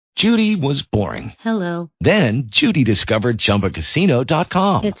Judy was boring. Hello. Then Judy discovered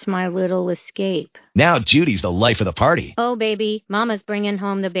ChumbaCasino.com. It's my little escape. Now Judy's the life of the party. Oh, baby, mama's bringing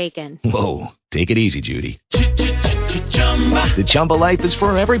home the bacon. Whoa, take it easy, Judy. The Chumba life is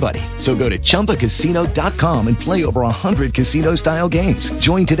for everybody. So go to ChumbaCasino.com and play over 100 casino-style games.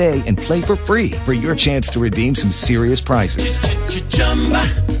 Join today and play for free for your chance to redeem some serious prizes.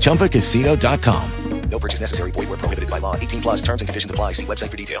 ChumbaCasino.com. No purchase necessary. Void where prohibited by law. 18 plus terms and conditions apply. See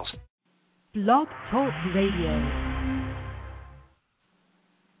website for details. Blog Talk Radio.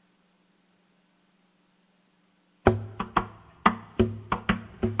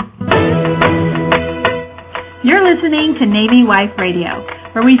 You're listening to Navy Wife Radio,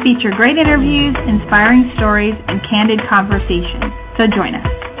 where we feature great interviews, inspiring stories, and candid conversations. So join us.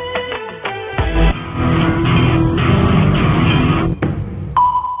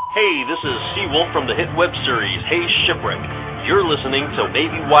 Hey, this is Seawolf from the hit web series Hey Shipwreck. You're listening to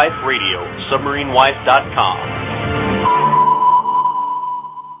Navy Wife Radio, submarinewife.com.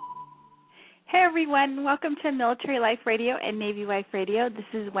 Hey everyone, welcome to Military Life Radio and Navy Wife Radio. This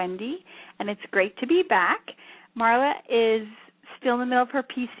is Wendy, and it's great to be back. Marla is still in the middle of her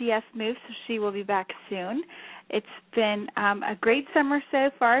PCS move, so she will be back soon. It's been a great summer so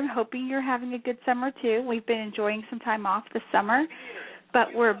far. I'm hoping you're having a good summer too. We've been enjoying some time off this summer,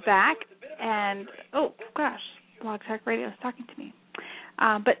 but we're back. And, oh, gosh, Blog Talk Radio is talking to me.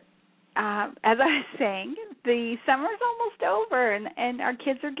 But as I was saying, the summer's almost over, and our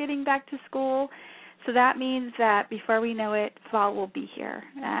kids are getting back to school. So that means that before we know it, fall will be here.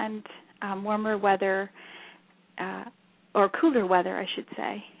 And warmer weather, or cooler weather, I should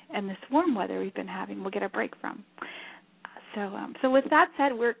say, and this warm weather we've been having, we'll get a break from. So with that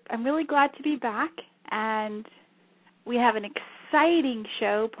said, I'm really glad to be back, and we have an exciting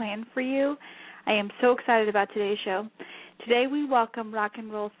show planned for you. I am so excited about today's show. Today we welcome rock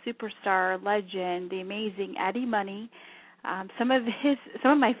and roll superstar, legend, the amazing Eddie Money. Some of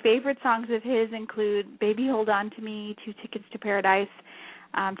my favorite songs of his include Baby Hold On to Me, Two Tickets to Paradise,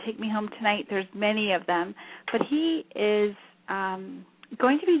 Take Me Home Tonight. There's many of them. But he is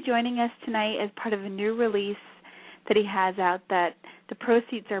going to be joining us tonight as part of a new release that he has out that the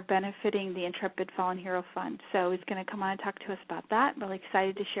proceeds are benefiting the Intrepid Fallen Hero Fund. So he's going to come on and talk to us about that. I'm really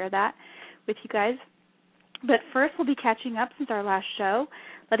excited to share that with you guys. But first, we'll be catching up since our last show,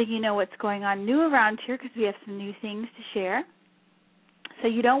 letting you know what's going on new around here because we have some new things to share. So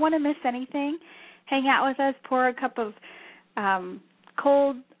you don't want to miss anything. Hang out with us. Pour a cup of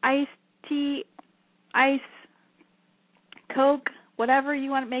cold iced tea, ice, Coke, whatever you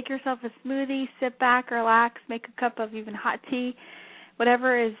want to. Make yourself a smoothie, sit back, relax, make a cup of even hot tea,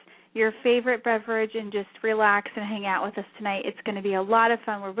 whatever is your favorite beverage, and just relax and hang out with us tonight. It's going to be a lot of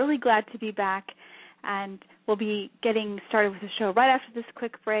fun. We're really glad to be back, and we'll be getting started with the show right after this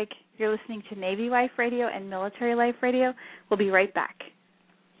quick break. You're listening to Navy Wife Radio and Military Life Radio. We'll be right back.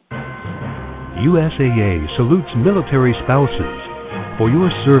 USAA salutes military spouses for your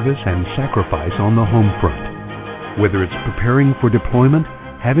service and sacrifice on the home front. Whether it's preparing for deployment,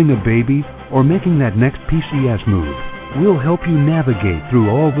 having a baby, or making that next PCS move, we'll help you navigate through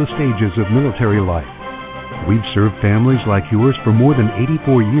all the stages of military life. We've served families like yours for more than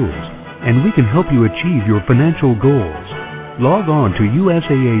 84 years, and we can help you achieve your financial goals. Log on to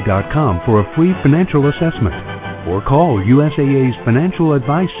USAA.com for a free financial assessment, or call USAA's Financial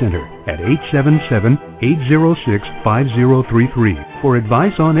Advice Center at 877-806-5033 for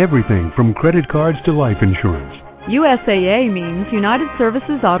advice on everything from credit cards to life insurance. USAA means United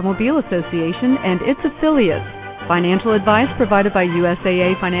Services Automobile Association and its affiliates. Financial advice provided by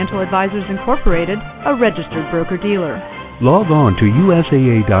USAA Financial Advisors Incorporated, a registered broker-dealer. Log on to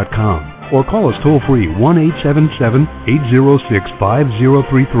USAA.com or call us toll-free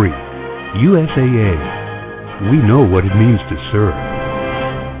 1-877-806-5033. USAA. We know what it means to serve.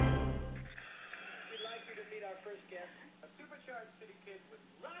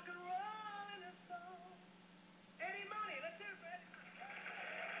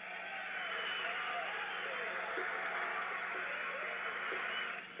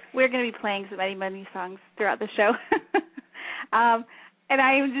 We're going to be playing some Eddie Money songs throughout the show. And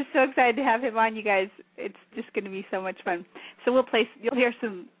I am just so excited to have him on, you guys. It's just going to be so much fun. So you'll hear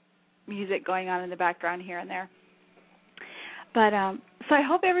some music going on in the background here and there. But so I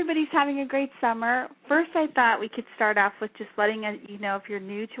hope everybody's having a great summer. First, I thought we could start off with just letting you know, if you're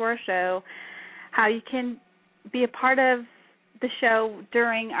new to our show, how you can be a part of the show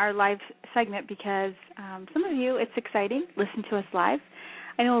during our live segment, because some of you, it's exciting, listen to us live.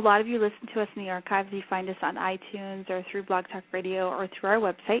 I know a lot of you listen to us in the archives. You find us on iTunes or through Blog Talk Radio or through our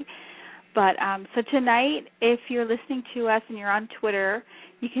website. But so tonight, if you're listening to us and you're on Twitter,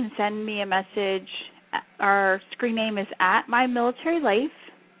 you can send me a message. Our screen name is @MyMilitaryLife,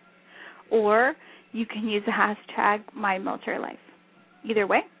 or you can use the hashtag #MyMilitaryLife. Either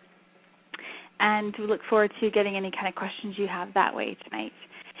way. And we look forward to getting any kind of questions you have that way tonight.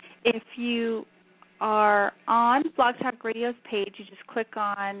 If you are on Blog Talk Radio's page, you just click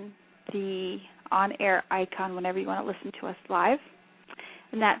on the on-air icon whenever you want to listen to us live,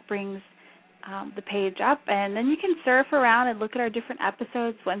 and that brings the page up, and then you can surf around and look at our different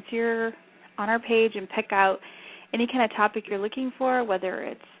episodes once you're on our page and pick out any kind of topic you're looking for, whether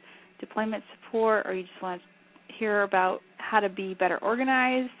it's deployment support or you just want to hear about how to be better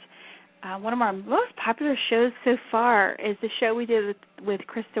organized. One of our most popular shows so far is the show we did with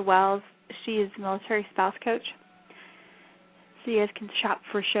Krista Wells. She is a military spouse coach. So you guys can shop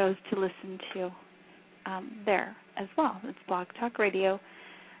for shows to listen to there as well. It's Blog Talk Radio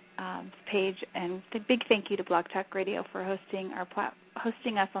page, and a big thank you to Blog Talk Radio for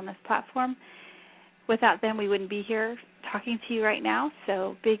hosting us on this platform. Without them, we wouldn't be here talking to you right now,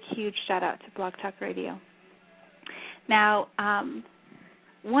 so big, huge shout-out to Blog Talk Radio. Now,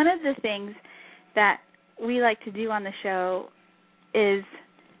 one of the things that we like to do on the show is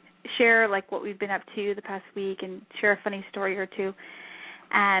share like what we've been up to the past week and share a funny story or two.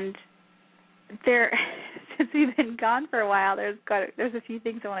 And there, since we've been gone for a while, there's a few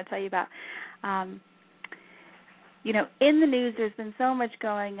things I want to tell you about. In the news, there's been so much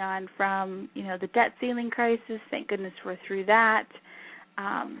going on from, the debt ceiling crisis. Thank goodness we're through that.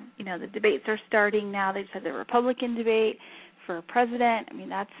 The debates are starting now. They just had the Republican debate for president. I mean,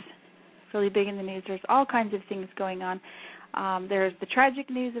 that's really big in the news. There's all kinds of things going on. There's the tragic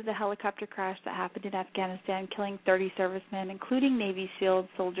news of the helicopter crash that happened in Afghanistan, killing 30 servicemen, including Navy SEALs,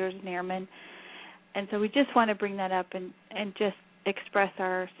 soldiers, and airmen. And so we just want to bring that up and just express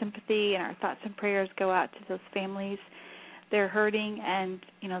our sympathy, and our thoughts and prayers go out to those families. They're hurting, and,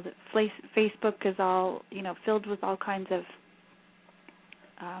 the Facebook is all, filled with all kinds of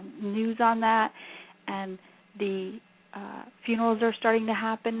news on that, and the funerals are starting to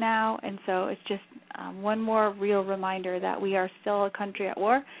happen now, and so it's just one more real reminder that we are still a country at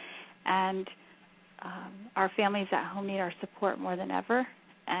war, and our families at home need our support more than ever,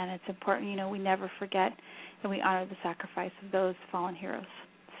 and it's important, we never forget, and we honor the sacrifice of those fallen heroes.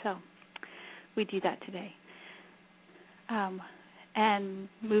 So we do that today. And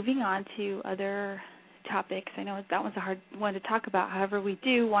moving on to other topics, I know that one's a hard one to talk about, however, we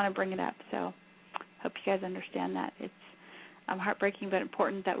do want to bring it up, so hope you guys understand that. It's heartbreaking but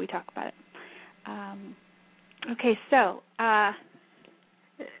important that we talk about it. Okay, so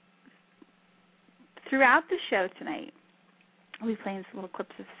throughout the show tonight, we'll be playing some little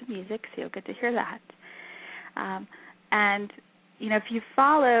clips of some music, so you'll get to hear that. And, if you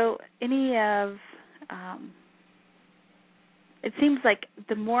follow any of, it seems like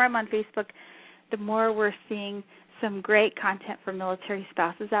the more I'm on Facebook, the more we're seeing some great content for military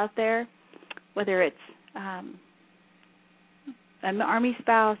spouses out there, whether it's an Army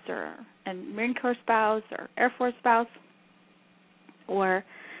spouse or a Marine Corps spouse or Air Force spouse or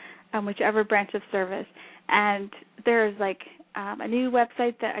whichever branch of service. And there's a new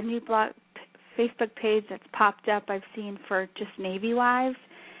website, a new blog, Facebook page that's popped up I've seen for just Navy wives.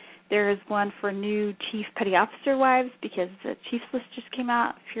 There is one for new Chief Petty Officer wives because the Chiefs list just came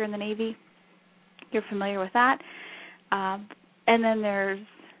out. If you're in the Navy, you're familiar with that. And then there's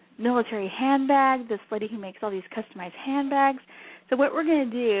military handbag, this lady who makes all these customized handbags. So what we're going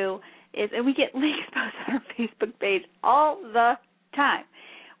to do is, and we get links posted on our Facebook page all the time.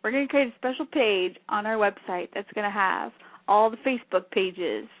 We're going to create a special page on our website that's going to have all the Facebook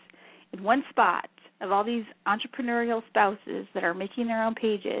pages in one spot of all these entrepreneurial spouses that are making their own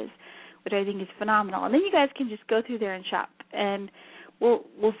pages, which I think is phenomenal. And then you guys can just go through there and shop, and we'll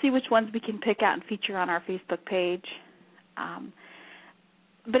see which ones we can pick out and feature on our Facebook page.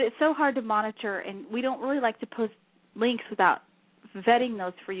 But it's so hard to monitor, and we don't really like to post links without vetting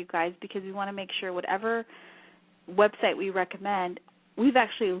those for you guys because we want to make sure whatever website we recommend, we've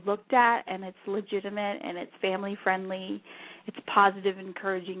actually looked at, and it's legitimate, and it's family-friendly. It's a positive,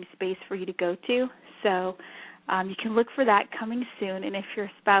 encouraging space for you to go to. So you can look for that coming soon. And if you're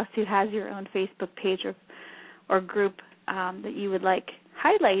a spouse who has your own Facebook page or group that you would like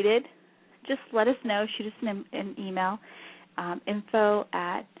highlighted, just let us know. Shoot us an email,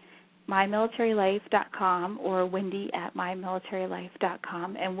 info@mymilitarylife.com or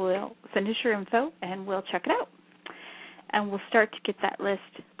wendy@mymilitarylife.com, and we'll send us your info, and we'll check it out. And we'll start to get that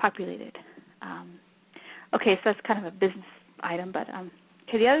list populated. Okay, so that's kind of a business item, but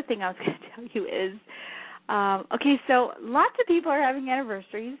okay, the other thing I was going to tell you is, so lots of people are having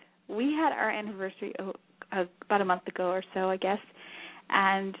anniversaries. We had our anniversary about a month ago or so, I guess,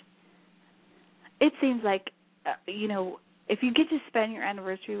 And it seems like, if you get to spend your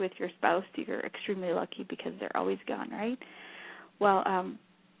anniversary with your spouse, you're extremely lucky because they're always gone, right? Well,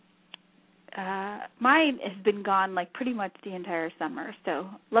 mine has been gone like pretty much the entire summer. So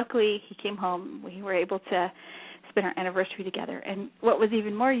luckily he came home. We were able to spend our anniversary together. And what was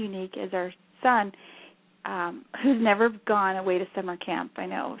even more unique is our son, who's never gone away to summer camp. I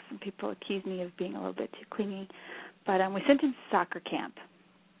know some people accuse me of being a little bit too clingy, but we sent him to soccer camp.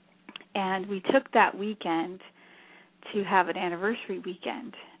 And we took that weekend to have an anniversary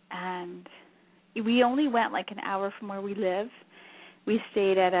weekend. And we only went like an hour from where we live. We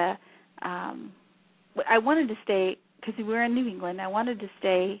stayed at I wanted to stay, because we were in New England, I wanted to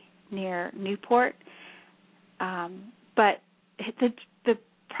stay near Newport. But the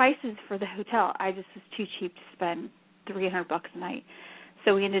prices for the hotel, I just was too cheap to spend $300 a night.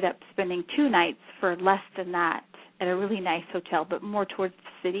 So we ended up spending 2 nights for less than that at a really nice hotel, but more towards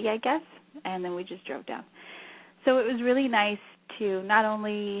the city, I guess, and then we just drove down. So it was really nice to not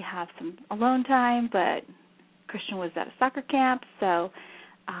only have some alone time, but Christian was at a soccer camp, so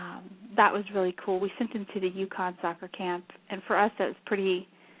that was really cool. We sent him to the Yukon soccer camp, and for us that was pretty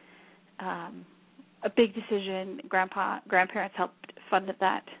a big decision. Grandparents helped fund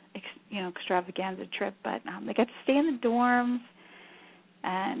that extravaganza trip, but they got to stay in the dorms,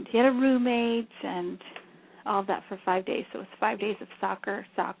 and he had a roommate, and all of that for 5 days. So it was 5 days of soccer,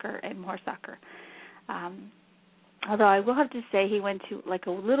 and more soccer. Although I will have to say he went to like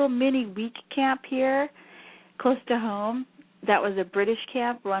a little mini week camp here close to home. That was a British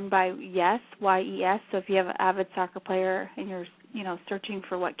camp run by YES, Y-E-S. So if you have an avid soccer player and you're searching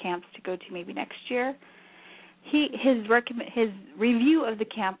for what camps to go to maybe next year, his review of the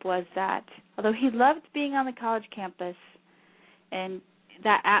camp was that although he loved being on the college campus and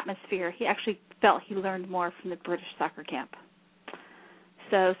that atmosphere, he actually felt he learned more from the British soccer camp.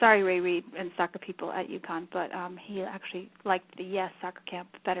 So sorry, Ray Reid and soccer people at UConn, but he actually liked the YES soccer camp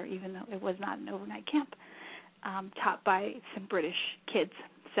better, even though it was not an overnight camp taught by some British kids.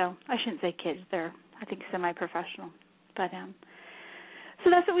 So I shouldn't say kids; they're, I think, semi-professional. But so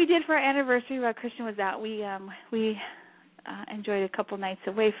that's what we did for our anniversary while Christian was out. We enjoyed a couple nights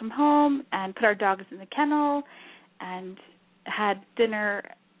away from home and put our dogs in the kennel and had dinner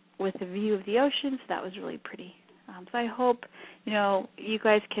with a view of the ocean. So that was really pretty. So I hope, you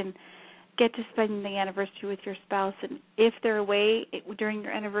guys can get to spend the anniversary with your spouse. And if they're away during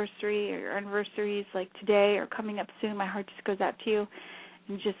your anniversary or your anniversaries like today or coming up soon, my heart just goes out to you.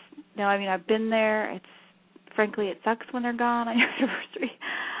 And just know, I've been there. Frankly, it sucks when they're gone on your anniversary.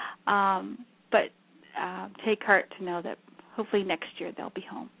 But take heart to know that hopefully next year they'll be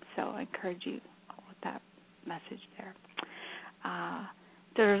home. So I encourage you with that message there.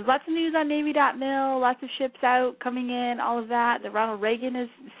 There's lots of news on Navy.mil, lots of ships out, coming in, all of that. The Ronald Reagan is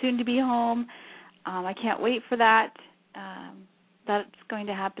soon to be home. I can't wait for that. That's going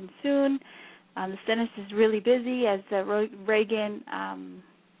to happen soon. The Stennis is really busy as the Reagan,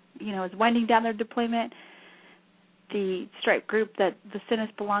 is winding down their deployment. The strike group that the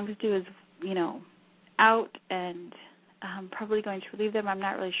Stennis belongs to is, out and probably going to relieve them. I'm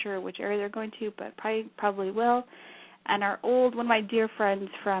not really sure which area they're going to, but probably will. And one of my dear friends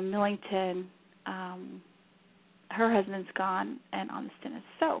from Millington, her husband's gone and on the Stennis.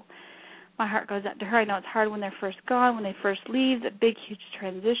 So my heart goes out to her. I know it's hard when they're first gone, when they first leave, a big, huge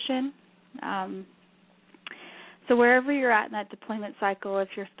transition. So wherever you're at in that deployment cycle,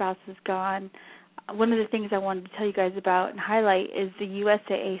 if your spouse is gone, one of the things I wanted to tell you guys about and highlight is the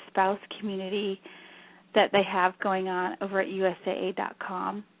USAA spouse community that they have going on over at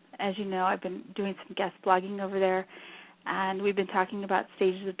USAA.com. As you know, I've been doing some guest blogging over there, and we've been talking about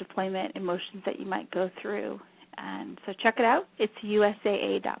stages of deployment, emotions that you might go through. And so check it out. It's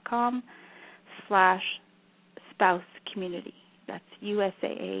USAA.com/spouse community. That's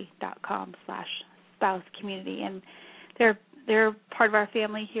USAA.com/spouse community. And they're part of our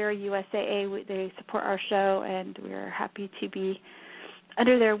family here, USAA. They support our show, and we're happy to be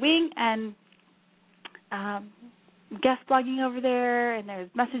under their wing and guest blogging over there, and there's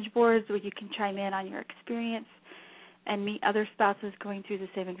message boards where you can chime in on your experience and meet other spouses going through the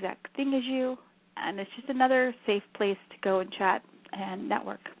same exact thing as you. And it's just another safe place to go and chat and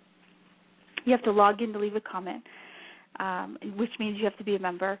network. You have to log in to leave a comment, which means you have to be a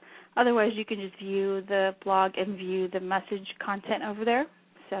member. Otherwise, you can just view the blog and view the message content over there.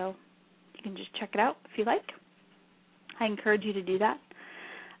 So you can just check it out if you like. I encourage you to do that.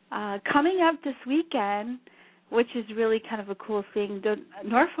 Coming up this weekend, which is really kind of a cool thing, the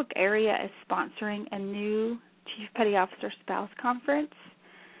Norfolk area is sponsoring a new Chief Petty Officer Spouse Conference,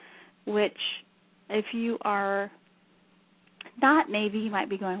 which if you are not Navy, you might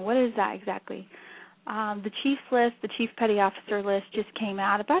be going, what is that exactly? The Chief's list, the Chief Petty Officer list, just came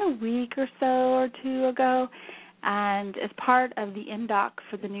out about a week or so or two ago, and as part of the INDOC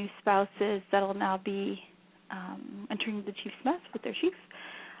for the new spouses that will now be entering the Chief's mess with their Chief's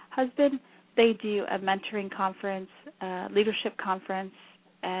husband, they do a mentoring conference, leadership conference,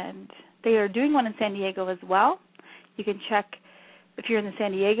 and they are doing one in San Diego as well. You can check, if you're in the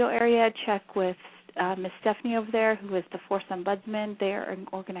San Diego area, check with Miss Stephanie over there, who is the Force Ombudsman. They are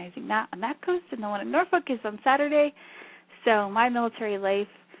organizing that on that coast, and the one in Norfolk is on Saturday. So My Military Life,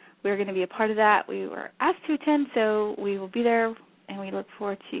 we're going to be a part of that. We were asked to attend, so we will be there, and we look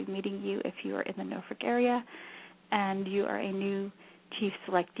forward to meeting you if you are in the Norfolk area and you are a new Chief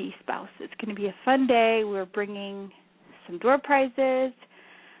Selectee spouse. It's going to be a fun day. We're bringing some door prizes.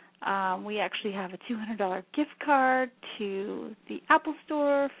 We actually have a $200 gift card to the Apple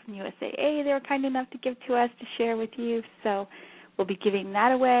Store from USAA. They were kind enough to give to us to share with you. So we'll be giving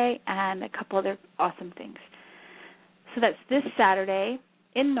that away and a couple other awesome things. So that's this Saturday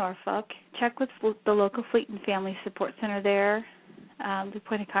in Norfolk. Check with the local Fleet and Family Support Center there. The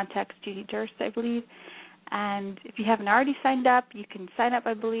point of contact is Judy Durst, I believe. And if you haven't already signed up, you can sign up,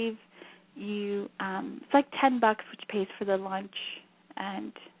 I believe. It's like $10, which pays for the lunch,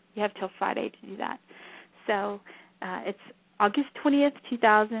 and you have till Friday to do that. So it's August 20th,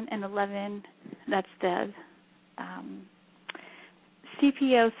 2011. That's the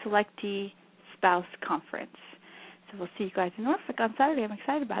CPO Selectee Spouse Conference. So we'll see you guys in Norfolk on Saturday. I'm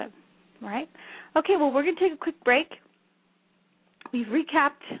excited about it. All right? Okay, well, we're going to take a quick break. We've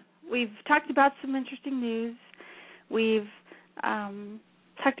recapped. We've talked about some interesting news. We've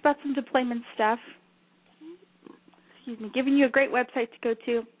talked about some deployment stuff. Giving you a great website to go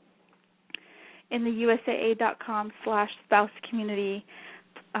to in the USAA.com/spouse community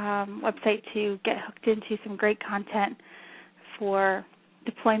website to get hooked into some great content for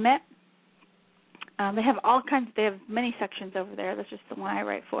deployment. They have they have many sections over there. That's just the one I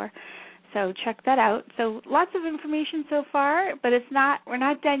write for. So check that out. So lots of information so far, but we're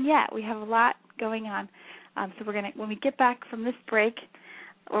not done yet. We have a lot going on. So when we get back from this break,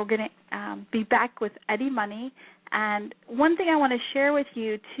 we're going to be back with Eddie Money. And one thing I want to share with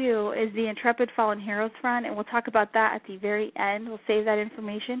you, too, is the Intrepid Fallen Heroes Fund, and we'll talk about that at the very end. We'll save that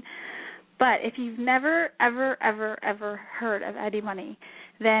information. But if you've never, ever, ever, ever heard of Eddie Money,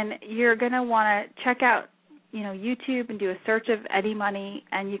 then you're going to want to check out, YouTube and do a search of Eddie Money,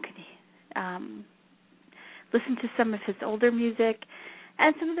 and you can listen to some of his older music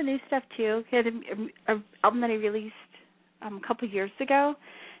and some of the new stuff, too. He had an album that he released a couple years ago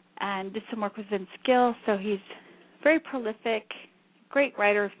and did some work with Vince Gill, so he's very prolific, great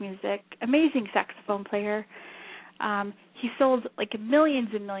writer of music, amazing saxophone player. He sold like millions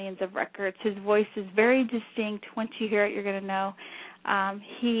and millions of records. His voice is very distinct. Once you hear it, you're going to know.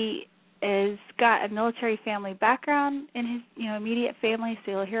 He has got a military family background in his immediate family,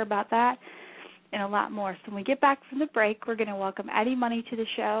 so you'll hear about that and a lot more. So when we get back from the break, we're going to welcome Eddie Money to the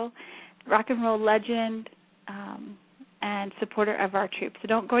show, rock and roll legend, and supporter of our troops. So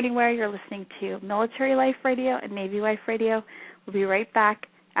don't go anywhere. You're listening to Military Life Radio and Navy Life Radio. We'll be right back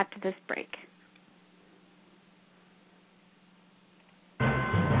after this break.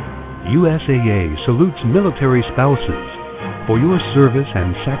 USAA salutes military spouses for your service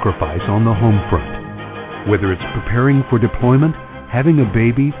and sacrifice on the home front. Whether it's preparing for deployment, having a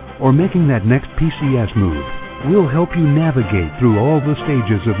baby, or making that next PCS move, we'll help you navigate through all the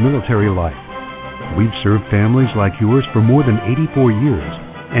stages of military life. We've served families like yours for more than 84 years,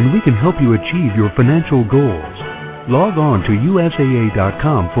 and we can help you achieve your financial goals. Log on to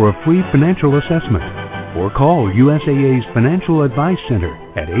USAA.com for a free financial assessment, or call USAA's Financial Advice Center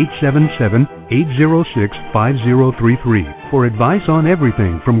at 877-806-5033 for advice on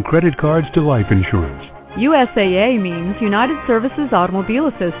everything from credit cards to life insurance. USAA means United Services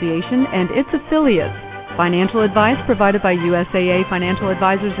Automobile Association and its affiliates. Financial advice provided by USAA Financial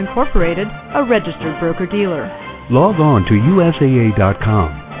Advisors Incorporated, a registered broker-dealer. Log on to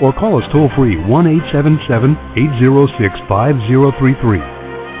USAA.com or call us toll-free 1-877-806-5033.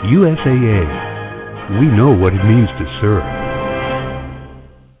 USAA. We know what it means to serve.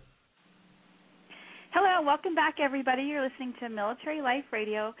 Hello, welcome back, everybody. You're listening to Military Life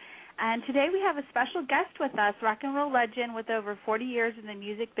Radio. And today we have a special guest with us, rock and roll legend with over 40 years in the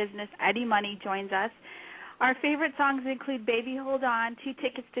music business, Eddie Money, joins us. Our favorite songs include Baby Hold On, 2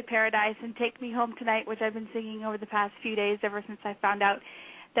 Tickets to Paradise, and Take Me Home Tonight, which I've been singing over the past few days ever since I found out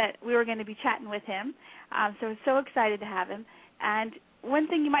that we were going to be chatting with him. So I'm so excited to have him. And one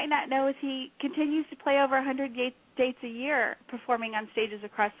thing you might not know is he continues to play over 100 dates a year, performing on stages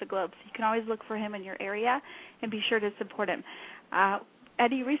across the globe. So you can always look for him in your area and be sure to support him.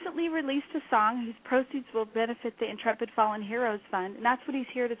 Eddie recently released a song whose proceeds will benefit the Intrepid Fallen Heroes Fund, and that's what he's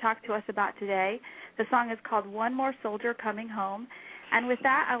here to talk to us about today. The song is called One More Soldier Coming Home. And with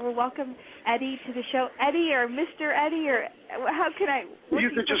that, I will welcome Eddie to the show. Eddie, or Mr. Eddie, or how can I? You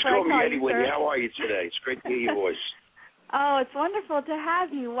can just call me Eddie, Wendy. How are you today? It's great to hear your voice. Oh, it's wonderful to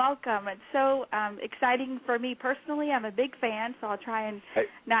have you. Welcome. It's so exciting for me personally. I'm a big fan, so I'll try and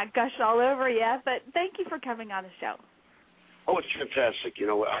not gush all over you. But thank you for coming on the show. Oh, it's fantastic. You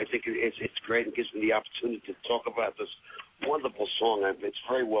know, I think it's great. It gives me the opportunity to talk about this wonderful song. It's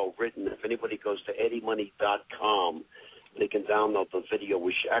very well written. If anybody goes to eddiemoney.com, they can download the video.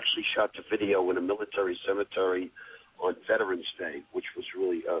 We actually shot the video in a military cemetery on Veterans Day, which was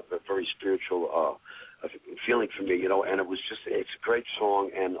really a very spiritual feeling for me, you know, and it's a great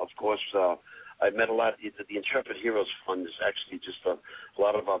song. And, of course, I met a lot. The Intrepid Heroes Fund is actually just a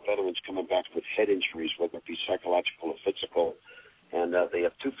lot of our veterans coming back with head injuries, whether it be psychological or physical. And they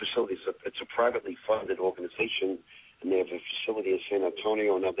have two facilities. It's a privately funded organization, and they have a facility in San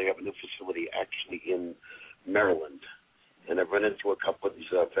Antonio, and now they have a new facility actually in Maryland. And I've run into a couple of these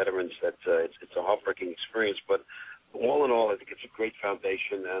veterans that it's a heartbreaking experience, but all in all, I think it's a great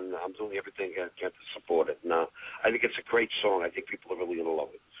foundation, and I'm doing everything I can to support it. And I think it's a great song. I think people are really going to love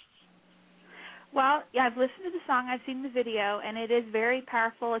it. Well, yeah, I've listened to the song. I've seen the video, and it is very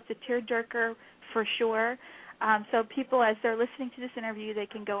powerful. It's a tearjerker for sure. So people, as they're listening to this interview, they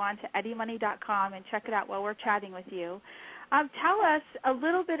can go on to eddiemoney.com and check it out while we're chatting with you. Tell us a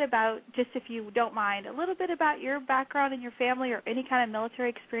little bit about, just if you don't mind, a little bit about your background and your family or any kind of military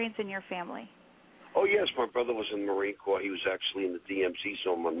experience in your family. Oh, yes, my brother was in the Marine Corps. He was actually in the DMZ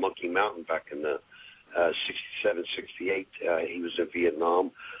zone on Monkey Mountain back in the 67, 68. He was in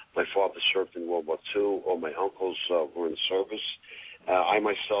Vietnam. My father served in World War II. All my uncles were in service. I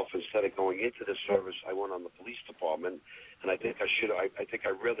myself, instead of going into the service, I went on the police department, and I think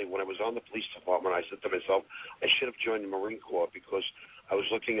I really, when I was on the police department, I said to myself, I should have joined the Marine Corps because I was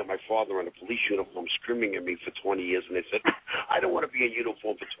looking at my father in a police uniform screaming at me for 20 years, and I said, I don't want to be in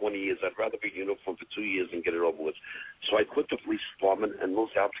uniform for 20 years. I'd rather be in uniform for 2 years and get it over with. So I quit the police department and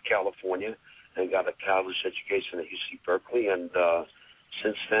moved out to California and got a college education at UC Berkeley, and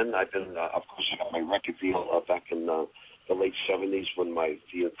since then, I've been, of course, I got my record deal back in the late 70s when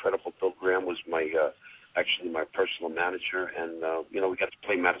the Incredible Bill Graham was actually my personal manager, and we got to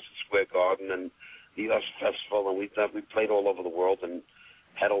play Madison Square Garden and the U.S. Festival, and we played all over the world and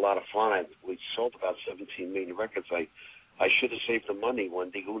had a lot of fun. We sold about 17 million records. I should have saved the money,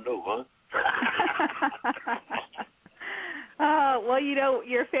 Wendy. Who knew, huh? Oh, well, you know,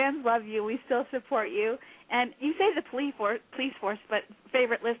 your fans love you. We still support you. And you say the police force, but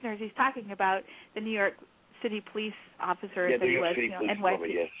favorite listeners, he's talking about the New York City police officers that he was,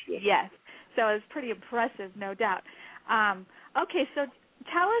 NYC. Yes. So it's pretty impressive, no doubt. Okay, so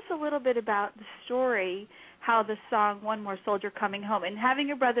tell us a little bit about the story, how the song "One More Soldier Coming Home," and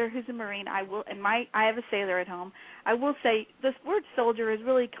having a brother who's a Marine. I have a sailor at home. I will say this word "soldier" is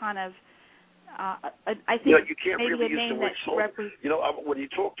really kind of I think you can't maybe really a name use the word soldier. When you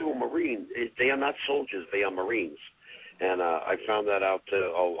talk to a Marine, they are not soldiers; they are Marines. And I found that out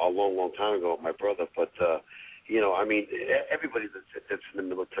a long, long time ago with my brother. But everybody that's in the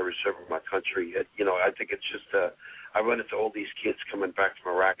military serving my country, I think it's just I run into all these kids coming back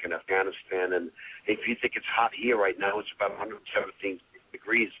from Iraq and Afghanistan, and if you think it's hot here right now, it's about 117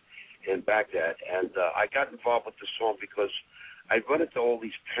 degrees in Baghdad. And I got involved with the song because I run into all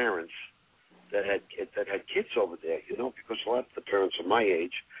these parents that had kids over there, because a lot of the parents are my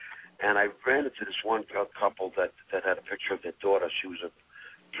age. And I ran into this one couple that had a picture of their daughter. She was a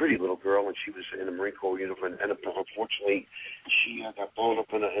pretty little girl, and she was in a Marine Corps uniform. And unfortunately, she got blown up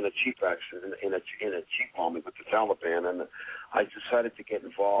in a Jeep accident, in a Jeep bombing with the Taliban. And I decided to get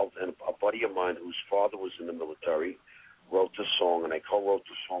involved. And a buddy of mine, whose father was in the military, wrote the song, and I co-wrote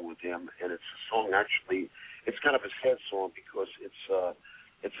the song with him. And it's a song, actually, it's kind of a sad song because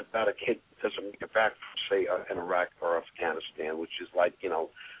it's about a kid that doesn't make it back from, say, in Iraq or Afghanistan, which is like,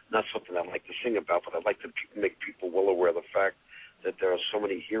 not something I like to sing about, but I'd like to make people well aware of the fact that there are so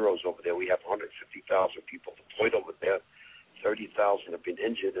many heroes over there. We have 150,000 people deployed over there. 30,000 have been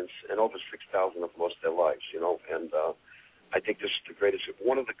injured, and over 6,000 have lost their lives, And I think this is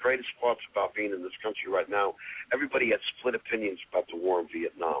one of the greatest parts about being in this country right now. Everybody had split opinions about the war in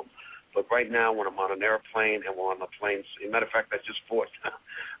Vietnam. But right now, when I'm on an airplane and we're on the planes, as a matter of fact, I just bought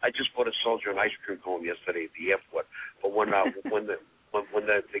a soldier an ice cream cone yesterday at the airport. But when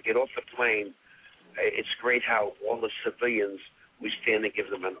they get off the plane, it's great how all the civilians we stand and give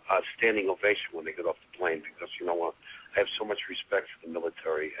them a standing ovation when they get off the plane, because I have so much respect for the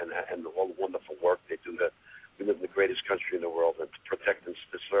military and all the wonderful work they do. That we live in the greatest country in the world, and to protect and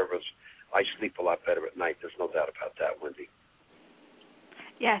to serve us, I sleep a lot better at night. There's no doubt about that, Wendy.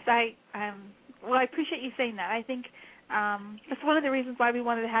 Yes, I appreciate you saying that. I think that's one of the reasons why we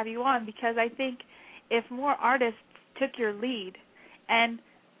wanted to have you on, because I think if more artists took your lead and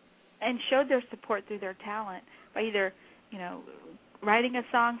showed their support through their talent by either, writing a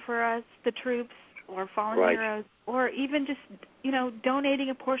song for us, the troops, or Fallen Heroes, or even just, donating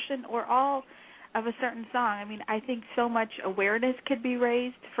a portion or all of a certain song. I mean, I think so much awareness could be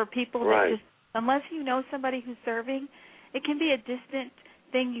raised for people that just, unless you know somebody who's serving, it can be a distant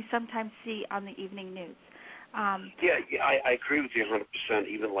thing you sometimes see on the evening news. I agree with you 100%.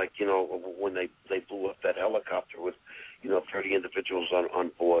 Even like, when they blew up that helicopter with, 30 individuals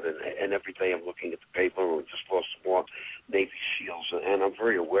on board, and every day I'm looking at the paper, and we just lost more Navy SEALs, and I'm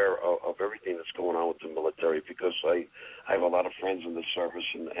very aware of everything that's going on with the military, because I have a lot of friends in the service,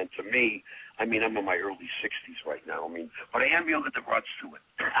 and to me, I'm in my early 60s right now. But I am young at the ruts to it.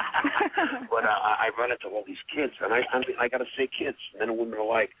 But I run into all these kids, and I got to say kids, men and women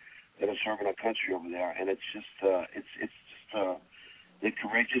alike, that are serving our country over there, and it's just they're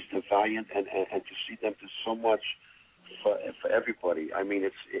courageous, they're valiant, and to see them do so much for everybody.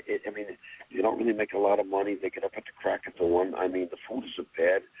 They don't really make a lot of money. They get up at the crack of dawn. The food isn't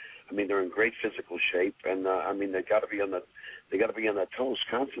bad. They're in great physical shape, and they got to be on their toes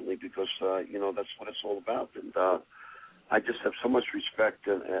constantly, because that's what it's all about. And I just have so much respect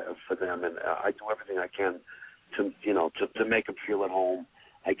for them, and I do everything I can to make them feel at home.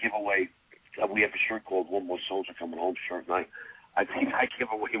 I give away. We have a shirt called "One More Soldier Coming Home" shirt, and I think I give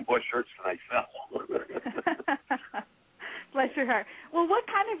away more shirts than I sell. Bless your heart. Well, what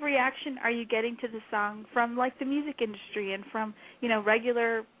kind of reaction are you getting to the song from, like, the music industry and from,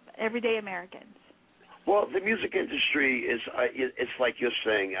 regular, everyday Americans? Well, the music industry it's like you're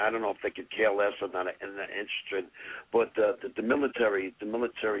saying. I don't know if they could care less or not interested, but the military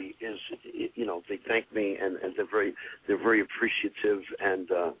is, they thank me, and they're very appreciative,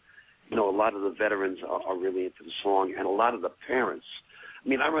 and a lot of the veterans are really into the song, and a lot of the parents.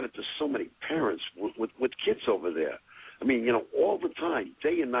 I run into so many parents with kids over there. All the time,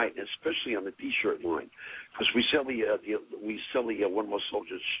 day and night, especially on the T-shirt line, because we sell the One More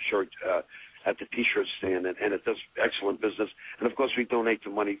Soldier shirt at the T-shirt stand, and it does excellent business. And of course, we donate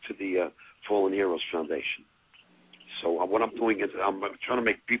the money to the Fallen Heroes Foundation. So what I'm doing is I'm trying to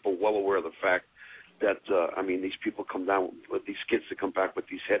make people well aware of the fact that these people come down with these kids that come back with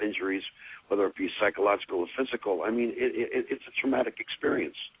these head injuries, whether it be psychological or physical. It's a traumatic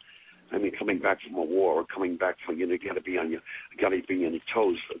experience. Coming back from a war, or coming back from, you got to be on your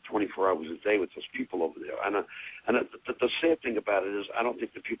toes 24 hours a day with those people over there. And the sad thing about it is, I don't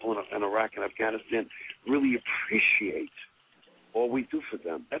think the people in Iraq and Afghanistan really appreciate all we do for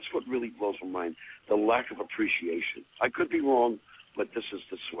them. That's what really blows my mind, the lack of appreciation. I could be wrong, but this is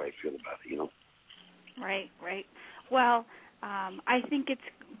the way I feel about it, Right. Well, I think it's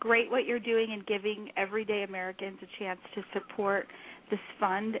great what you're doing and giving everyday Americans a chance to support this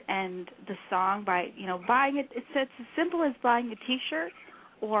fund and the song by, buying it. It's as simple as buying a T-shirt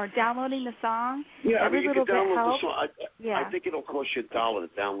or downloading the song. Yeah, every little bit helps. The song. I think it'll cost you $1 to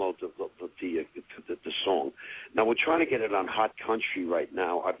download the song. Now, we're trying to get it on Hot Country right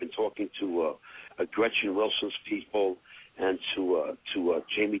now. I've been talking to Gretchen Wilson's people and to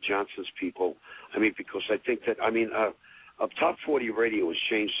Jamie Johnson's people. Because I think that, Top 40 radio has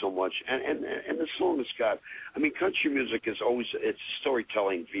changed so much, and the song has got. Country music is always it's a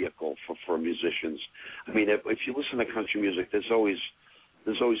storytelling vehicle for musicians. If you listen to country music, there's always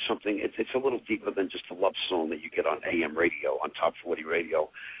something. It's a little deeper than just a love song that you get on AM radio, on Top 40 radio,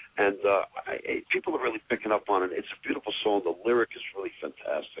 and people are really picking up on it. It's a beautiful song. The lyric is really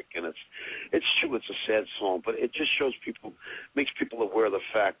fantastic, and it's true. It's a sad song, but it just makes people aware of the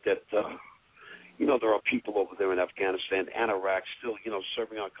fact that. There are people over there in Afghanistan and Iraq still,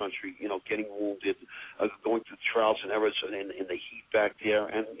 serving our country, getting wounded, going through trials and errors in the heat back there,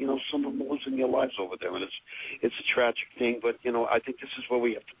 and, some of them losing their lives over there, and it's a tragic thing, but, I think this is where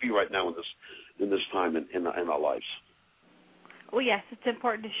we have to be right now in this time in our lives. Well, yes, it's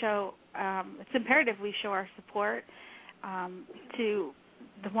important to show, it's imperative we show our support to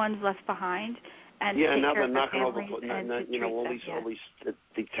the ones left behind. And now they're knocking over, the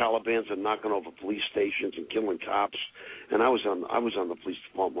Taliban's are knocking over police stations and killing cops. And I was on the police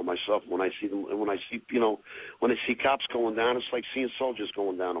department myself. When I see cops going down, it's like seeing soldiers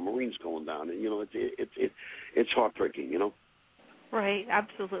going down or Marines going down. And it's heartbreaking. Right,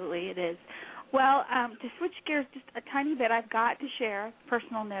 absolutely, it is. Well, to switch gears just a tiny bit, I've got to share a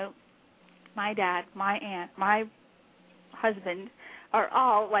personal note. My dad, my aunt, my husband are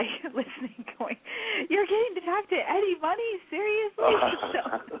all like listening, going, "You're getting to talk to Eddie Money, seriously?"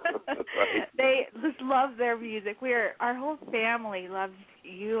 So, they just love their music. Our whole family loves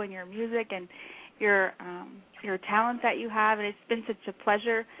you and your music and your talents that you have, and it's been such a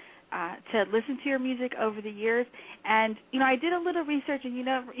pleasure to listen to your music over the years. And I did a little research, and you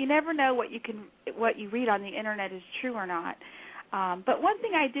never know what you read on the internet is true or not. But one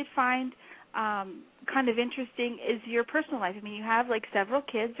thing I did find kind of interesting is your personal life. I mean, you have like several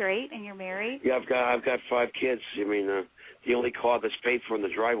kids, right? And you're married. Yeah, I've got 5 kids. I mean, the only car that's paid for in the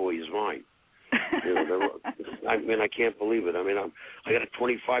driveway is mine. I mean, I can't believe it. I mean, I got a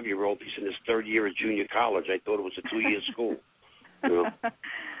 25-year-old. He's in his 3rd year of junior college. I thought it was a 2-year school.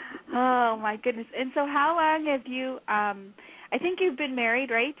 Oh my goodness! And so, how long have you? I think you've been married,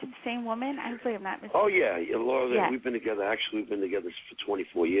 right, to the same woman? Hopefully, I'm not mistaken. Oh yeah, Laura. Yeah. We've been together. Actually, we've been together for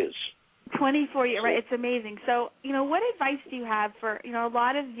 24 years. 24 years, right? It's amazing. So, what advice do you have for, a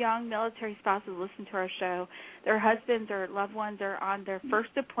lot of young military spouses listen to our show. Their husbands or loved ones are on their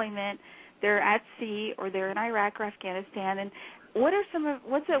first deployment. They're at sea or they're in Iraq or Afghanistan. And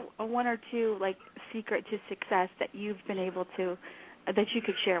what's a one or two like secret to success that you've been able to that you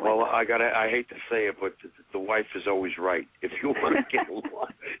could share with us? Well, I hate to say it, but the wife is always right. If you want to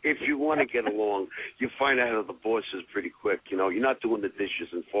get along, you find out that the boss is pretty quick. You're not doing the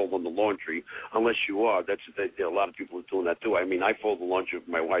dishes and folding the laundry unless you are. A lot of people are doing that too. I mean, I fold the laundry with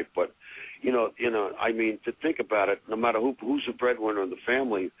my wife, but I mean, to think about it, no matter who's the breadwinner in the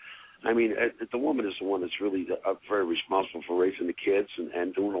family, I mean, the woman is the one that's really very responsible for raising the kids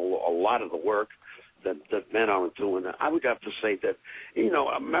and doing a lot of the work that men aren't doing. I would have to say that,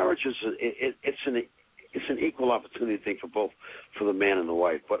 marriage is it's an equal opportunity thing for the man and the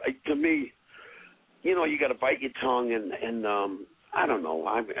wife. But to me, you got to bite your tongue and I don't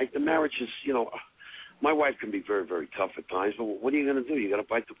know. The marriage is, my wife can be very, very tough at times, but what are you going to do? You got to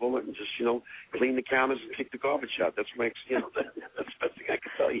bite the bullet and just, clean the counters and take the garbage out. That's that's the best thing I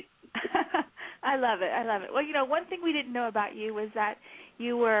can tell you. I love it. Well, one thing we didn't know about you was that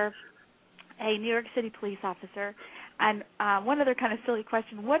you were a New York City police officer. And one other kind of silly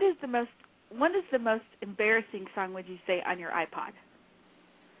question: what is the most embarrassing song, would you say, on your iPod?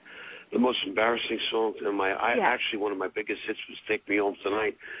 The most embarrassing song actually one of my biggest hits was "Take Me Home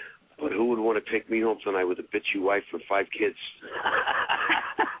Tonight." But who would want to take me home tonight with a bitchy wife with 5 kids?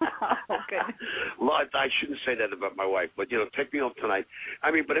 Oh, goodness. Well, I shouldn't say that about my wife, but, take me home tonight. I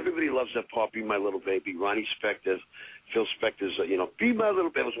mean, but everybody loves that part, Be My Little Baby. Ronnie Spector, Phil Spector's, Be My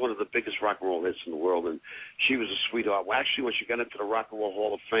Little Baby was one of the biggest rock and roll hits in the world, and she was a sweetheart. Well, actually, when she got into the Rock and Roll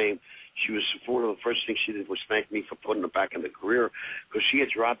Hall of Fame, she was one of the first things she did was thank me for putting her back in the career because she had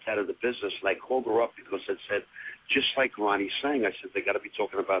dropped out of the business, and I called her up because I said, just like Ronnie sang, I said, they got to be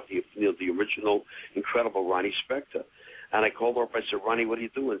talking about the original, incredible Ronnie Spector. And I called her up. I said, Ronnie, what are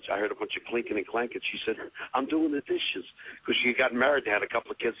you doing? I heard a bunch of clinking and clanking. She said, I'm doing the dishes. Because she got married, had a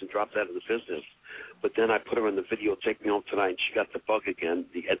couple of kids, and dropped out of the business. But then I put her in the video, Take Me Home Tonight, and she got the bug again,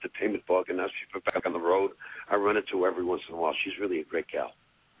 the entertainment bug, and now she's back on the road. I run into her every once in a while. She's really a great gal.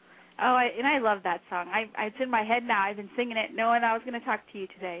 Oh, and I love that song. It's in my head now. I've been singing it knowing I was going to talk to you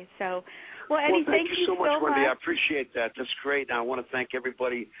today. So, well, Eddie, thank you so much, Wendy. I appreciate that. That's great. And I want to thank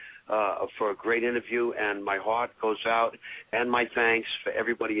everybody for a great interview, and my heart goes out, and my thanks for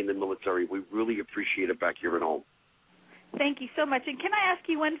everybody in the military. We really appreciate it back here at home. Thank you so much. And can I ask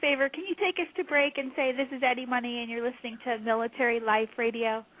you one favor? Can you take us to break and say, this is Eddie Money, and you're listening to Military Life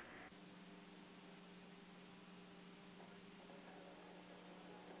Radio?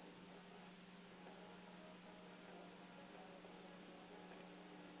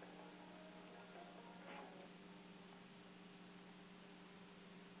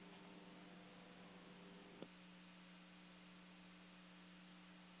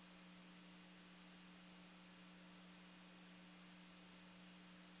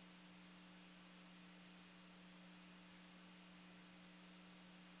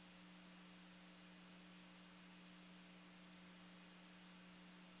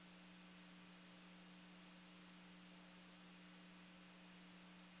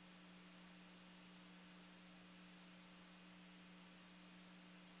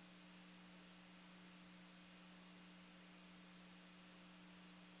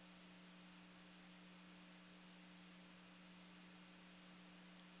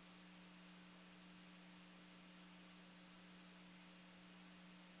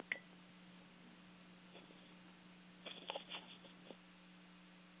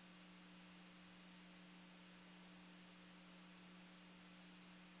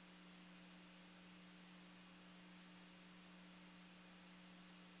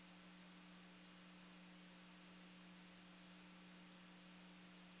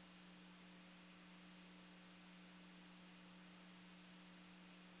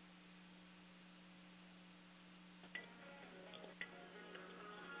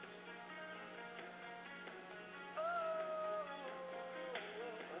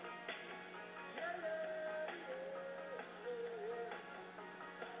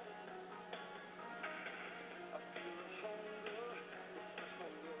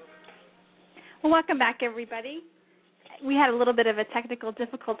 Well, welcome back, everybody. We had a little bit of a technical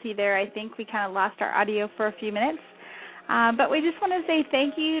difficulty there. I think we kind of lost our audio for a few minutes. But we just want to say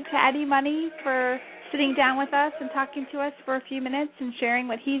thank you to Eddie Money for sitting down with us and talking to us for a few minutes and sharing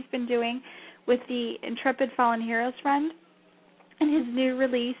what he's been doing with the Intrepid Fallen Heroes Fund and his new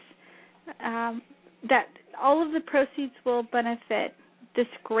release, that all of the proceeds will benefit this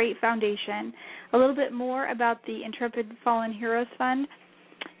great foundation. A little bit more about the Intrepid Fallen Heroes Fund.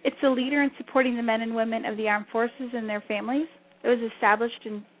 It's a leader in supporting the men and women of the armed forces and their families. It was established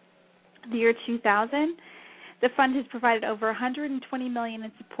in the year 2000. The fund has provided over $120 million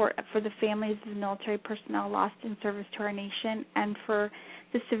in support for the families of the military personnel lost in service to our nation and for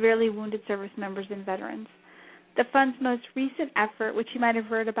the severely wounded service members and veterans. The fund's most recent effort, which you might have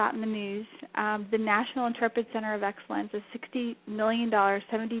heard about in the news, the National Intrepid Center of Excellence, a $60 million,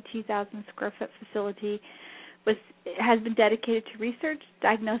 72,000 square foot facility, has been dedicated to research,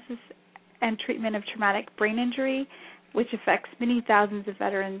 diagnosis, and treatment of traumatic brain injury, which affects many thousands of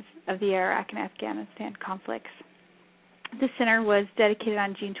veterans of the Iraq and Afghanistan conflicts. The center was dedicated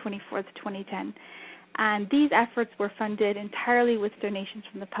on June 24th, 2010, and these efforts were funded entirely with donations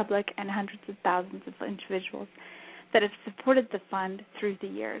from the public and hundreds of thousands of individuals that have supported the fund through the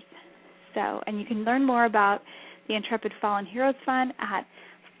years. And you can learn more about the Intrepid Fallen Heroes Fund at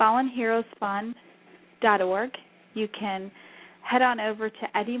fallenheroesfund.org. You can head on over to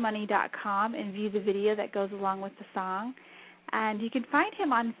eddiemoney.com and view the video that goes along with the song. And you can find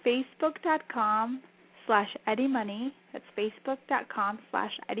him on facebook.com/eddiemoney. That's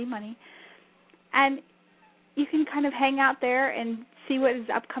facebook.com/eddiemoney. And you can kind of hang out there and see what his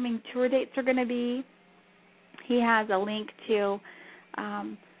upcoming tour dates are going to be. He has a link to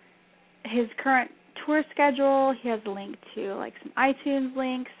his current tour schedule. He has a link to like some iTunes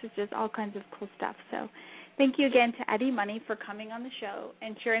links. It's just all kinds of cool stuff. So thank you again to Eddie Money for coming on the show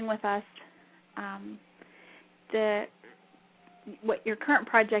and sharing with us what your current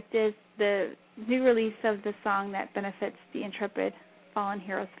project is, the new release of the song that benefits the Intrepid Fallen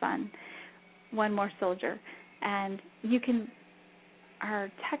Heroes Fund, One More Soldier. And you can,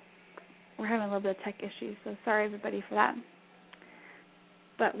 we're having a little bit of tech issues, so sorry everybody for that.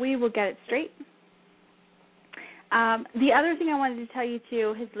 But we will get it straight. The other thing I wanted to tell you,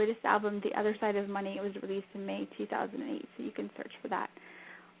 too, his latest album, The Other Side of Money, it was released in May 2008, so you can search for that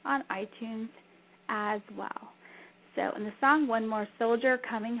on iTunes as well. So, and the song One More Soldier,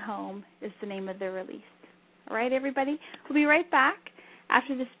 Coming Home is the name of the release. All right, everybody? We'll be right back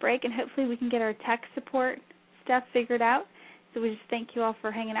after this break, and hopefully we can get our tech support stuff figured out. So we just thank you all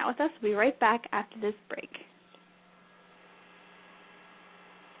for hanging out with us. We'll be right back after this break.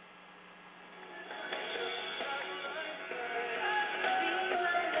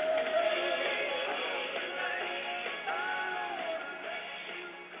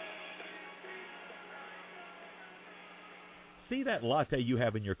 See that latte you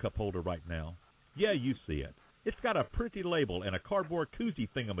have in your cup holder right now? Yeah, you see it. It's got a pretty label and a cardboard koozie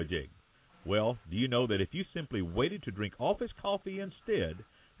thingamajig. Well, do you know that if you simply waited to drink office coffee instead,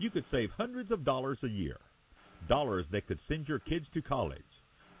 you could save hundreds of dollars a year? Dollars that could send your kids to college.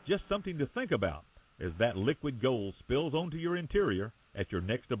 Just something to think about as that liquid gold spills onto your interior at your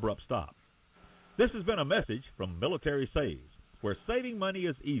next abrupt stop. This has been a message from Military Saves, where saving money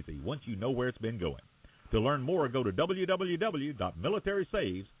is easy once you know where it's been going. To learn more, go to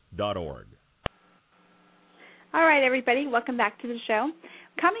www.militarysaves.org. All right, everybody, welcome back to the show.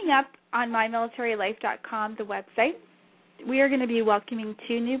 Coming up on mymilitarylife.com, the website, we are going to be welcoming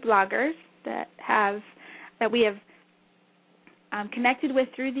 2 new bloggers that we have connected with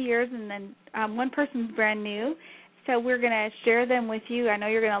through the years, and then one person's brand new. So we're going to share them with you. I know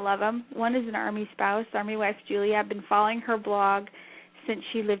you're going to love them. One is an Army spouse, Army wife Julia. I've been following her blog since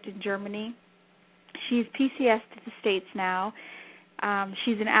she lived in Germany. She's PCS to the States now.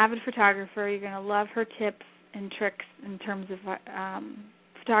 She's an avid photographer. You're going to love her tips and tricks in terms of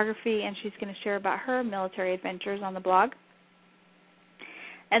photography, and she's going to share about her military adventures on the blog.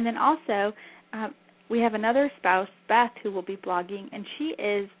 And then also, we have another spouse, Beth, who will be blogging, and she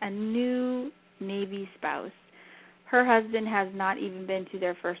is a new Navy spouse. Her husband has not even been to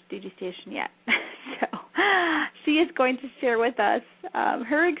their first duty station yet. So she is going to share with us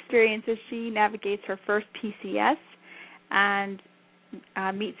her experience as she navigates her first PCS and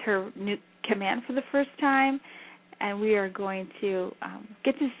meets her new command for the first time. And we are going to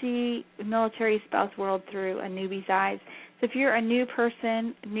get to see the military spouse world through a newbie's eyes. So if you're a new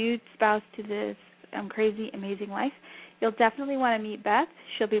person, new spouse to this crazy, amazing life, you'll definitely want to meet Beth.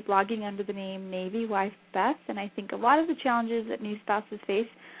 She'll be blogging under the name Navy Wife Beth, and I think a lot of the challenges that new spouses face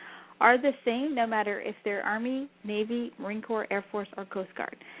are the same no matter if they're Army, Navy, Marine Corps, Air Force, or Coast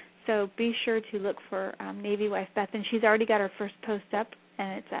Guard. So be sure to look for Navy Wife Beth, and she's already got her first post up,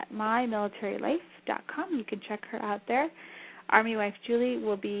 and it's at mymilitarylife.com. You can check her out there. Army Wife Julie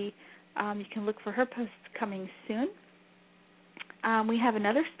will be, you can look for her posts coming soon. We have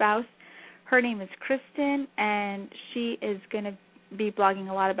another spouse. Her name is Kristen, and she is going to be blogging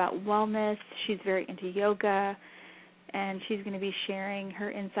a lot about wellness. She's very into yoga, and she's going to be sharing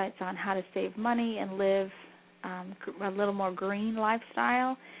her insights on how to save money and live a little more green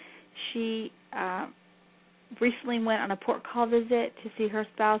lifestyle. She recently went on a port call visit to see her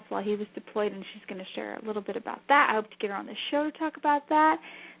spouse while he was deployed, and she's going to share a little bit about that. I hope to get her on the show to talk about that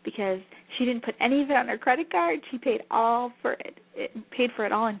because she didn't put any of it on her credit card. She paid all for it. Paid for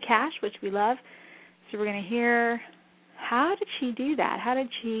it all in cash, which we love. So we're going to hear how did she do that? How did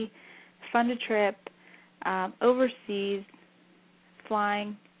she fund a trip overseas,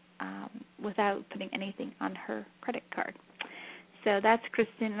 flying without putting anything on her credit card? So that's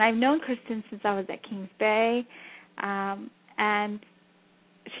Kristen, and I've known Kristen since I was at Kings Bay, and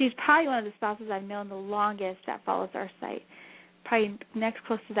she's probably one of the spouses I've known the longest that follows our site. Probably next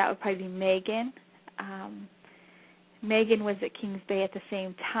close to that would probably be Megan. Megan was at Kings Bay at the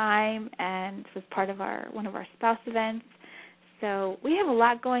same time and was part of one of our spouse events. So we have a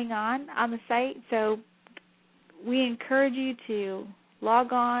lot going on the site, so we encourage you to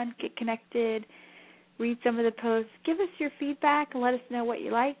log on, get connected, read some of the posts, give us your feedback, and let us know what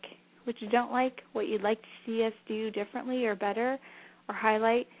you like, what you don't like, what you'd like to see us do differently or better or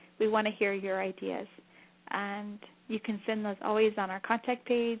highlight. We want to hear your ideas. And you can send those always on our contact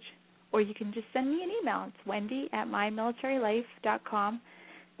page, or you can just send me an email. It's wendy@mymilitarylife.com.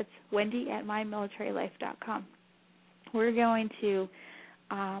 It's wendy@mymilitarylife.com. We're going to,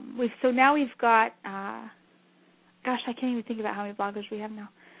 so now we've got, gosh, I can't even think about how many bloggers we have now.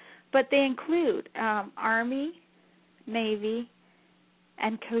 But they include Army, Navy,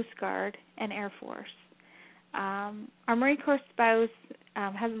 and Coast Guard, and Air Force. Our Marine Corps spouse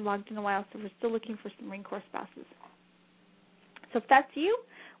hasn't logged in a while, so we're still looking for some Marine Corps spouses. So if that's you,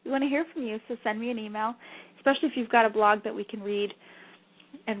 we want to hear from you, so send me an email, especially if you've got a blog that we can read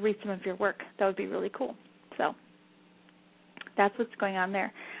and read some of your work. That would be really cool. So that's what's going on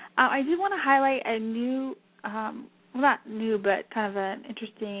there. I do want to highlight a new, well, not new, but kind of an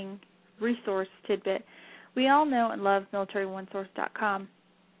interesting resource tidbit. We all know and love MilitaryOneSource.com,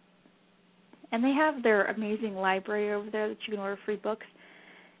 and they have their amazing library over there that you can order free books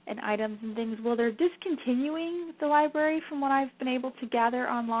and items and things. Well, they're discontinuing the library from what I've been able to gather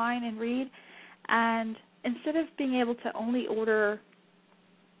online and read, and instead of being able to only order,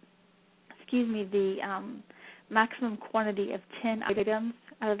 the maximum quantity of 10 items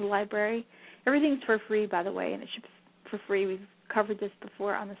out of the library, everything's for free, by the way, and it ships for free. We've covered this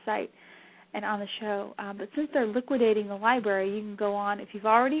before on the site and on the show. But since they're liquidating the library, you can go on. If you've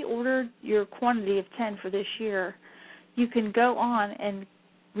already ordered your quantity of 10 for this year, you can go on and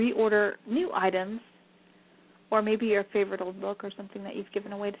reorder new items, or maybe your favorite old book or something that you've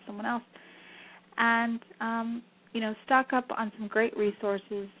given away to someone else, and stock up on some great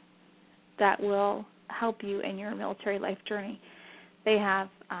resources that will help you in your military life journey. They have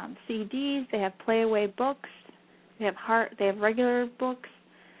CDs, they have play-away books, they have regular books,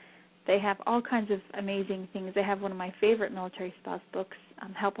 they have all kinds of amazing things. They have one of my favorite military spouse books,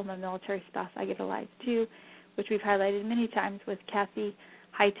 Help I'm a Military Spouse, I Give a Life Too, which we've highlighted many times with Kathy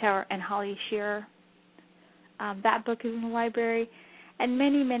Hightower and Holly Shearer. That book is in the library, and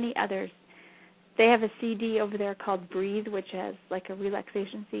many, many others. They have a CD over there called Breathe, which has like a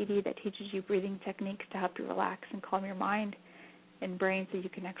relaxation CD that teaches you breathing techniques to help you relax and calm your mind and brain so you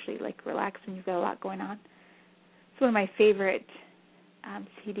can actually relax when you've got a lot going on. It's one of my favorite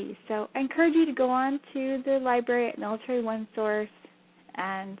CDs. So I encourage you to go on to the library at Military One Source,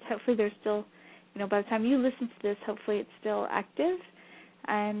 and hopefully there's still, by the time you listen to this, hopefully it's still active,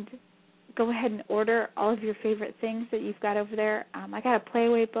 and go ahead and order all of your favorite things that you've got over there. I got a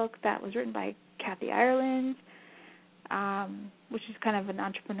play-away book that was written by Kathy Ireland, which is kind of an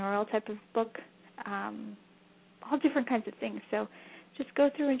entrepreneurial type of book, all different kinds of things. So just go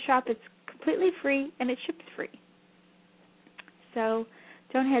through and shop. It's completely free, and it ships free. So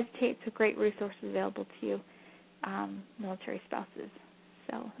don't hesitate. It's a great resource available to you, military spouses.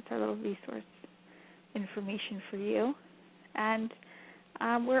 So that's our little resource information for you. And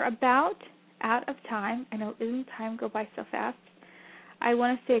we're about out of time. I know, isn't time go by so fast? I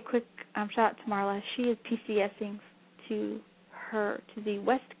want to say a quick shout out to Marla. She is PCSing to the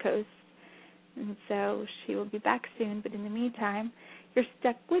West Coast, and so she will be back soon. But in the meantime, you're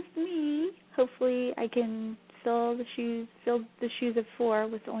stuck with me. Hopefully, I can fill the shoes of 4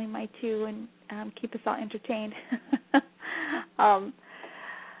 with only my 2, and keep us all entertained. I want to say a quick shout out to Marla. She is PCSing to the West Coast, and so she will be back soon. But in the meantime, you're stuck with me. Hopefully I can fill the shoes of 4 with only my 2 and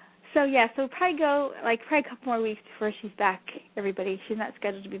keep us all entertained. So probably a couple more weeks before she's back, everybody. She's not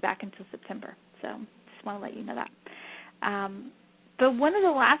scheduled to be back until September. So just want to let you know that. But one of the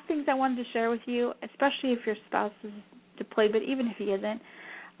last things I wanted to share with you, especially if your spouse is deployed, but even if he isn't,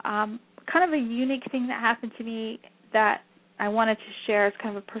 kind of a unique thing that happened to me that I wanted to share as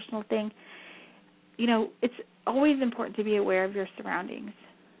kind of a personal thing. It's always important to be aware of your surroundings,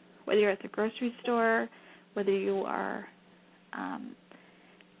 whether you're at the grocery store, whether you are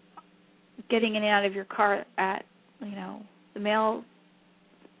getting in and out of your car at, the mail,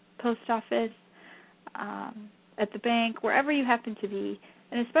 post office, at the bank, wherever you happen to be,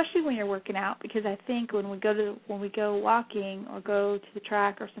 and especially when you're working out, because I think when we go walking or go to the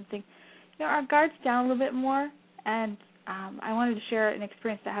track or something, our guard's down a little bit more. And I wanted to share an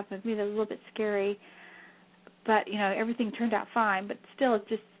experience that happened with me that was a little bit scary, but everything turned out fine. But still, it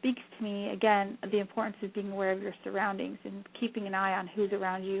just speaks to me again of the importance of being aware of your surroundings and keeping an eye on who's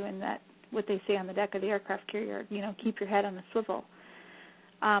around you, and that what they say on the deck of the aircraft carrier, keep your head on the swivel.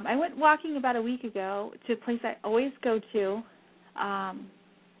 I went walking about a week ago to a place I always go to,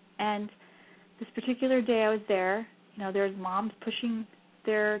 and this particular day I was there. There's moms pushing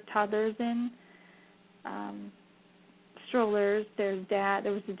their toddlers in strollers. There was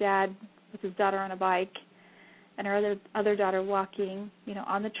a dad with his daughter on a bike, and her other daughter walking,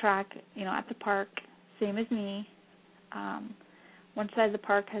 on the track, at the park, same as me. One side of the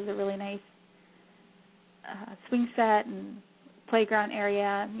park has a really nice swing set and playground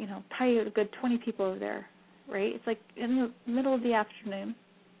area, probably a good 20 people over there, right? It's like in the middle of the afternoon,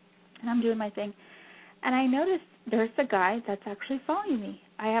 and I'm doing my thing, and I noticed there's a guy that's actually following me.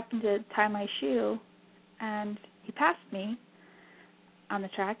 I happened to tie my shoe, and he passed me on the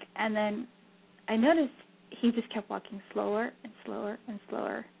track, and then I noticed he just kept walking slower and slower and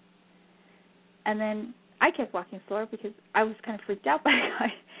slower, and then I kept walking slower because I was kind of freaked out by the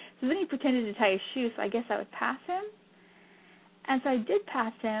guy. So then he pretended to tie his shoe, so I guess I would pass him. And so I did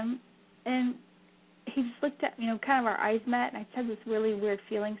pass him, and he just looked at, kind of our eyes met, and I had this really weird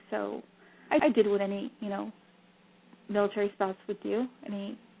feeling. So I did what any, military spouse would do,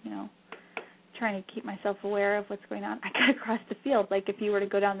 trying to keep myself aware of what's going on. I got across the field, like if you were to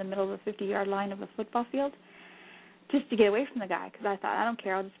go down the middle of a 50-yard line of a football field, just to get away from the guy, because I thought, I don't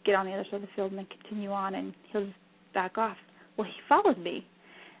care, I'll just get on the other side of the field and then continue on, and he'll just back off. Well, he followed me.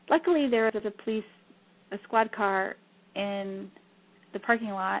 Luckily, there was a squad car in the parking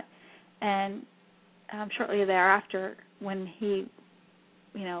lot, and shortly thereafter, when he,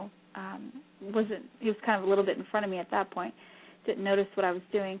 he was kind of a little bit in front of me at that point, didn't notice what I was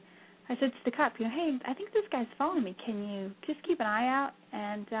doing. I said to the cop, hey, I think this guy's following me. Can you just keep an eye out?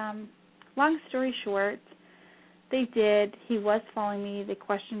 And long story short, they did. He was following me. They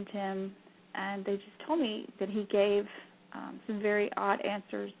questioned him, and they just told me that he gave some very odd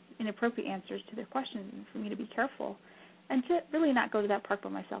answers, inappropriate answers to their questions, and for me to be careful and to really not go to that park by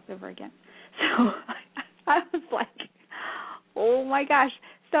myself ever again. So I was like, oh, my gosh.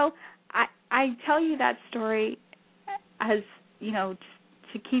 So I tell you that story as,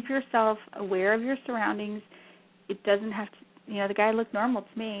 to keep yourself aware of your surroundings. It doesn't have to, the guy looked normal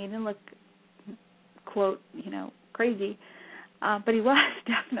to me. He didn't look, quote, crazy, but he was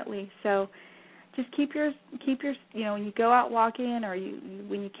definitely. So just keep your, when you go out walking or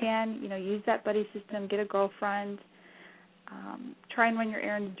when you can, use that buddy system, get a girlfriend, try and run your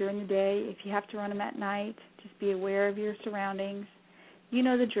errands during the day. If you have to run them at night, just be aware of your surroundings. You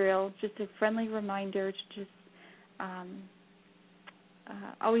know the drill. Just a friendly reminder to just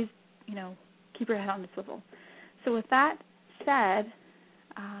always, keep your head on the swivel. So with that said,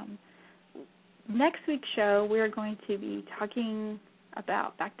 next week's show, we're going to be talking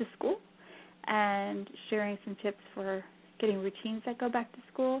about back to school and sharing some tips for getting routines that go back to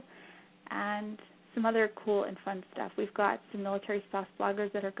school and some other cool and fun stuff. We've got some military spouse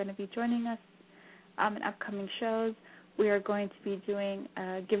bloggers that are going to be joining us in upcoming shows. We are going to be doing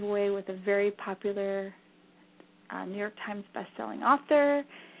a giveaway with a very popular New York Times bestselling author.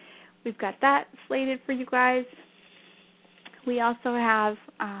 We've got that slated for you guys. We also have,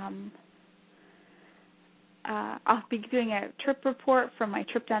 I'll be doing a trip report from my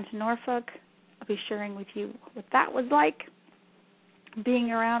trip down to Norfolk. I'll be sharing with you what that was like,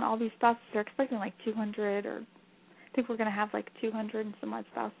 being around all these spouses. They're expecting like 200, or I think we're going to have like 200 and some odd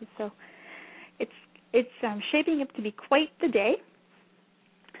spouses. So it's shaping up to be quite the day.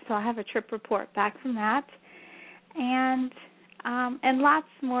 So I'll have a trip report back from that. And lots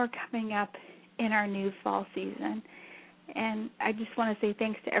more coming up in our new fall season. And I just want to say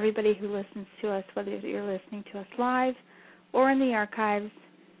thanks to everybody who listens to us, whether you're listening to us live or in the archives.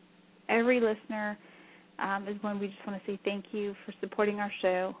 Every listener is when we just want to say thank you for supporting our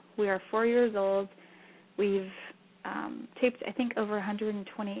show. We are 4 years old. We've taped, I think, over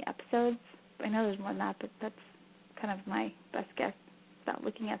 120 episodes. I know there's more than that, but that's kind of my best guess without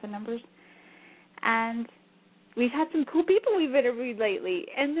looking at the numbers. And we've had some cool people we've interviewed lately,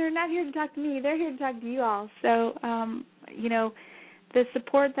 and they're not here to talk to me. They're here to talk to you all. So, the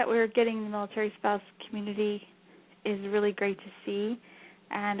support that we're getting in the military spouse community is really great to see,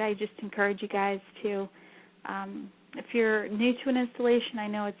 and I just encourage you guys to, if you're new to an installation, I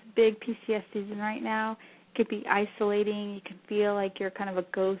know it's a big PCS season right now. It could be isolating. You can feel like you're kind of a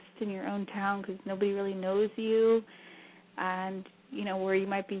ghost in your own town because nobody really knows you, and, where you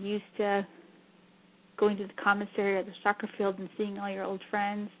might be used to going to the commissary or the soccer field and seeing all your old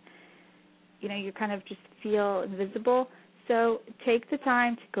friends, you kind of just feel invisible. So take the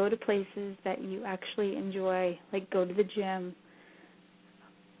time to go to places that you actually enjoy, like go to the gym.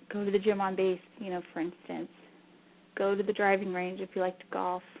 Go to the gym on base, for instance. Go to the driving range if you like to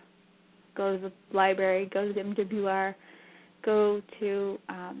golf. Go to the library. Go to the MWR. Go to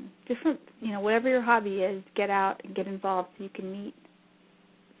different, whatever your hobby is, get out and get involved so you can meet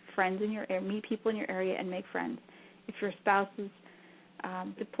friends in your area, meet people in your area and make friends. If your spouse is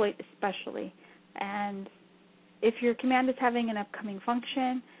deployed especially. And if your command is having an upcoming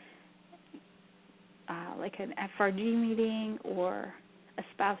function, like an FRG meeting or a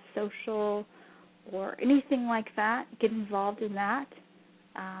spouse social or anything like that, get involved in that.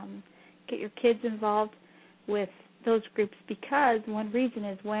 Get your kids involved with those groups, because one reason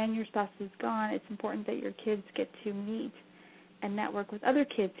is when your spouse is gone, it's important that your kids get to meet and network with other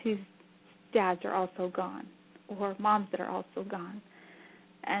kids whose dads are also gone or moms that are also gone.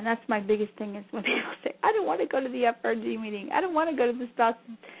 And that's my biggest thing is when people say, I don't want to go to the FRG meeting. I don't want to go to the spouse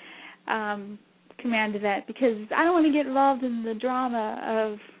command event because I don't want to get involved in the drama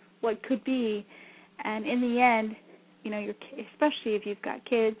of what could be. And in the end, especially if you've got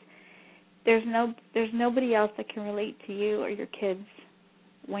kids, there's nobody else that can relate to you or your kids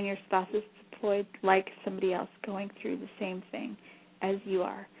when your spouse is deployed like somebody else going through the same thing as you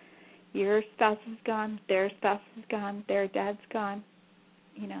are. Your spouse is gone, their spouse is gone, their dad's gone.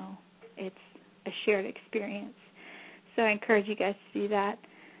 It's a shared experience. So I encourage you guys to do that.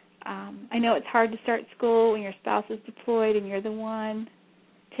 I know it's hard to start school when your spouse is deployed and you're the one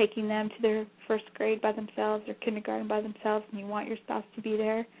taking them to their first grade by themselves or kindergarten by themselves, and you want your spouse to be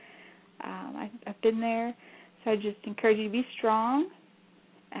there. I've been there. So I just encourage you to be strong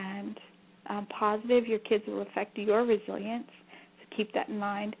and positive. Your kids will affect your resilience. So keep that in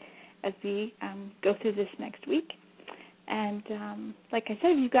mind as we go through this next week. And like I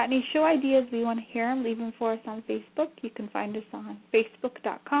said, if you've got any show ideas, we want to hear them. Leave them for us on Facebook. You can find us on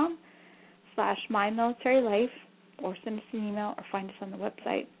facebook.com/mymilitarylife, or send us an email, or find us on the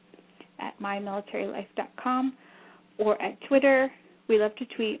website at mymilitarylife.com, or at Twitter. We love to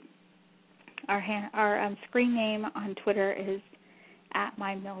tweet. Our screen name on Twitter is at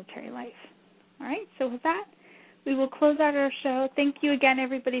mymilitarylife. All right, so with that, we will close out our show. Thank you again,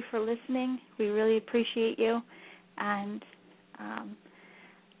 everybody, for listening. We really appreciate you. And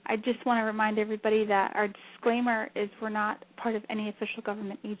I just want to remind everybody that our disclaimer is we're not part of any official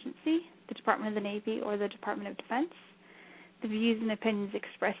government agency, the Department of the Navy, or the Department of Defense. The views and opinions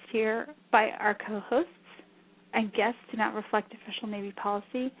expressed here by our co-hosts and guests do not reflect official Navy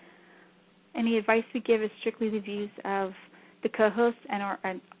policy. Any advice we give is strictly the views of the co-hosts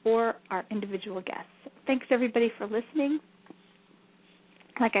or our individual guests. Thanks, everybody, for listening.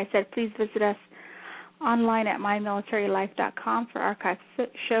 Like I said, please visit us online at mymilitarylife.com for archived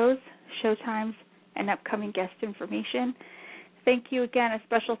shows, showtimes, and upcoming guest information. Thank you again. A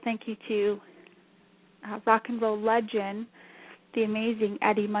special thank you to rock and roll legend, the amazing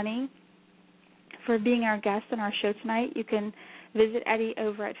Eddie Money, for being our guest on our show tonight. You can visit Eddie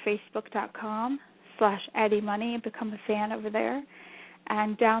over at facebook.com/Eddie Money and become a fan over there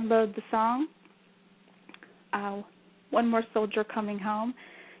and download the song, One More Soldier Coming Home.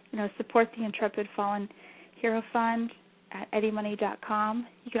 Support the Intrepid Fallen Hero Fund at eddymoney.com.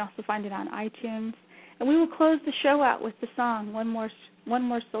 You can also find it on iTunes. And we will close the show out with the song, One More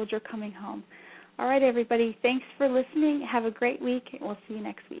Soldier Coming Home. All right, everybody, thanks for listening. Have a great week, and we'll see you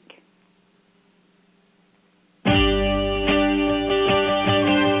next week.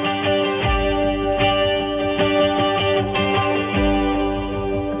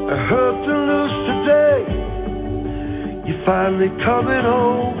 I heard the news today. You're finally coming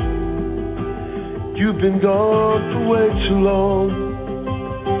home. You've been gone for way too long.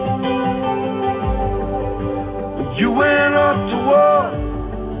 When you went off to war,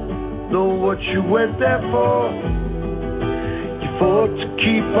 know what you went there for. You fought to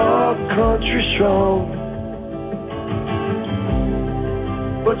keep our country strong.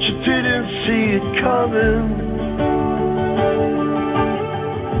 but you didn't see it coming.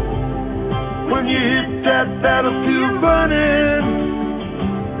 When you hit that battlefield running,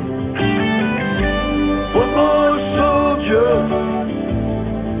 one more soldier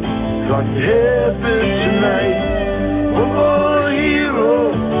got heaven tonight. One more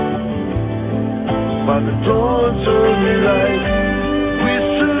hero by the dawn's early light. We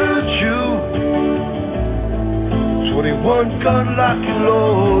salute you, 21 gun locking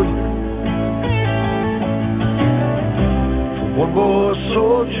load. One more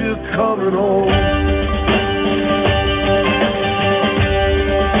soldier coming home.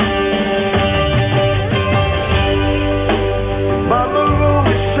 Mama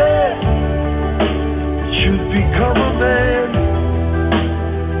always said that you'd become a man.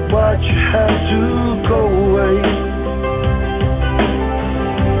 Why'd you have to go away?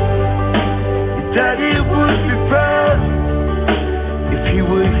 Your daddy would be proud if he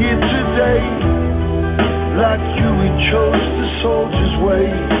were here today. Like you, he chose the soldier's way.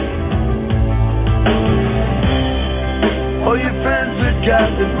 All your friends are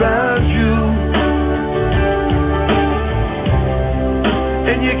gathered round you,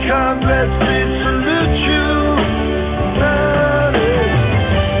 and your comrades, they salute you.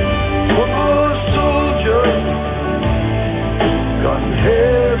 One more soldier got in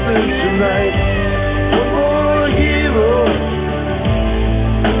heaven tonight. One more hero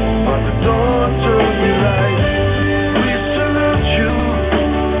by the dawn's early light. We salute you,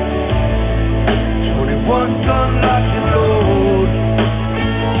 21 gun locking load.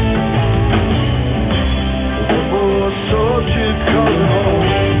 One more soldier coming home.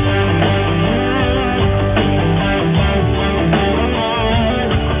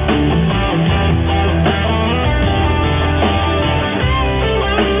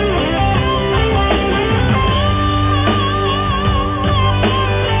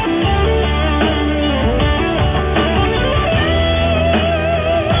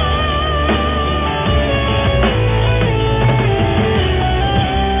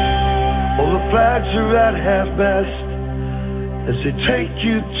 Flags are at half-mast as they take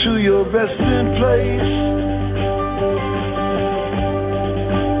you to your resting place.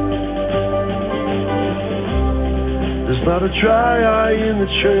 There's not a dry eye in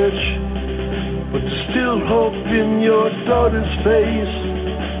the church, but there's still hope in your daughter's face.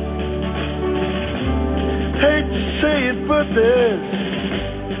 Hate to say it, but there's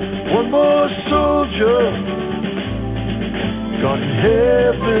one more soldier got in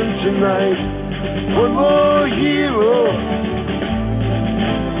heaven tonight. One more hero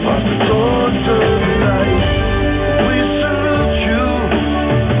by the dawn's early light. We salute you,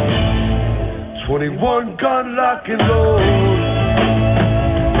 21 gun locking load.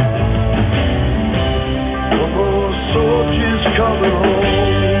 One more soldier's coming home.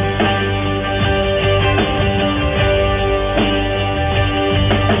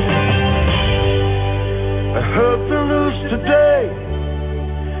 I heard the news today,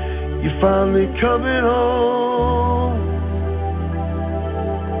 you're finally coming home.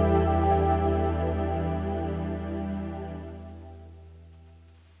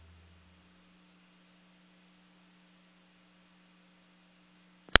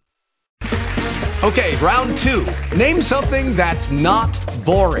 Okay, round two. Name something that's not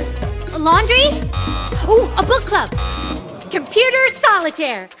boring. A laundry? Ooh, a book club. Computer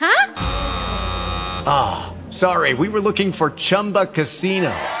solitaire, huh? Ah, sorry, we were looking for Chumba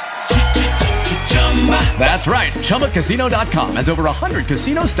Casino. That's right. ChumbaCasino.com has over 100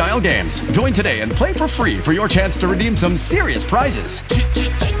 casino-style games. Join today and play for free for your chance to redeem some serious prizes.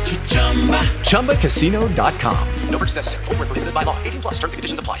 ChumbaCasino.com. No purchase necessary. Void where prohibited by law. 18+ terms and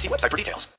conditions apply. See website for details.